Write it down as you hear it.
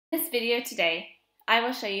In this video today, I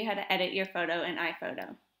will show you how to edit your photo in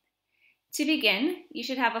iPhoto. To begin, you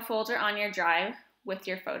should have a folder on your drive with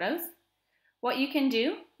your photos. What you can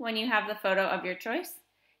do when you have the photo of your choice,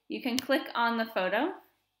 you can click on the photo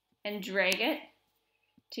and drag it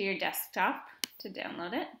to your desktop to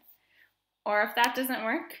download it. Or if that doesn't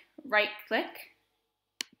work, right-click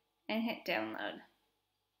and hit download.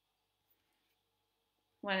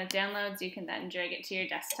 When it downloads, you can then drag it to your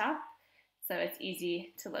desktop so it's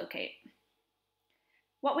easy to locate.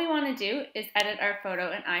 What we want to do is edit our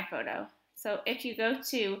photo in iPhoto. So if you go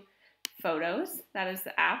to Photos, that is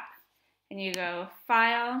the app, and you go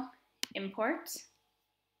File, Import,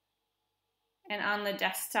 and on the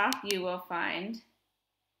desktop you will find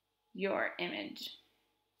your image.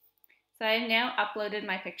 So I have now uploaded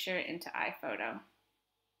my picture into iPhoto.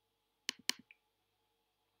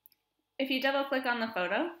 If you double click on the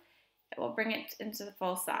photo, it will bring it into the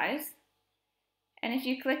full size. And if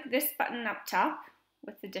you click this button up top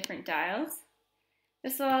with the different dials,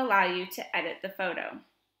 this will allow you to edit the photo.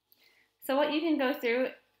 So what you can go through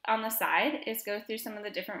on the side is go through some of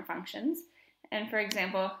the different functions. And for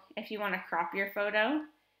example, if you want to crop your photo,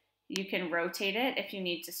 you can rotate it if you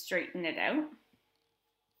need to straighten it out.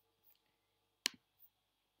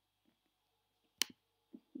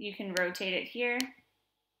 You can rotate it here,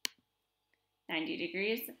 90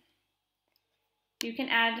 degrees. You can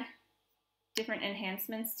add different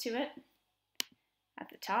enhancements to it at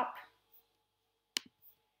the top.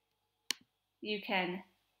 You can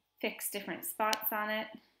fix different spots on it.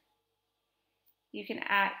 You can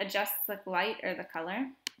adjust the light or the color.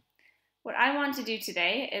 What I want to do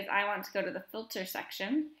today is I want to go to the filter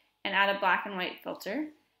section and add a black and white filter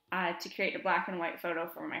to create a black and white photo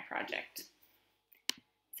for my project.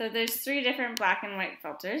 So there's 3 different black and white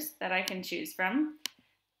filters that I can choose from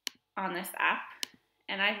on this app,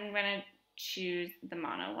 and I'm going to choose the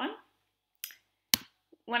mono one.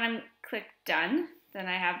 When I'm click done, then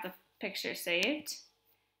I have the picture saved,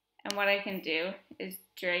 and what I can do is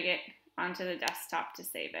drag it onto the desktop to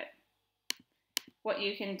save it. What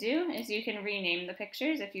you can do is you can rename the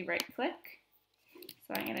pictures if you right click.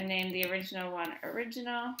 So I'm going to name the original one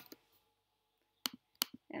original,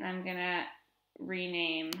 and I'm going to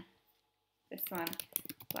rename this one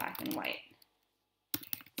black and white.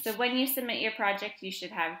 So when you submit your project, you should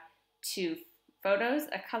have 2 photos,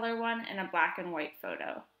 a color one and a black and white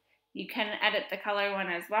photo. You can edit the color one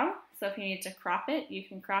as well, so if you need to crop it, you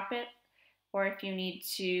can crop it, or if you need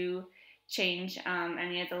to change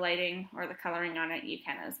any of the lighting or the coloring on it, you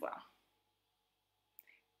can as well.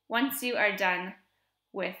 Once you are done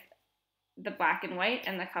with the black and white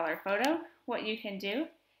and the color photo, what you can do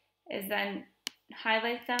is then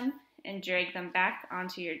highlight them and drag them back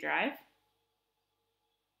onto your drive.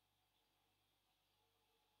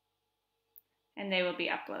 And they will be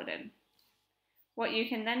uploaded. What you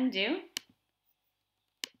can then do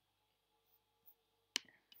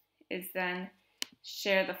is then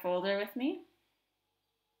share the folder with me,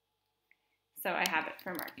 so I have it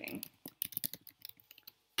for marking,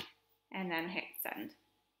 and then hit send.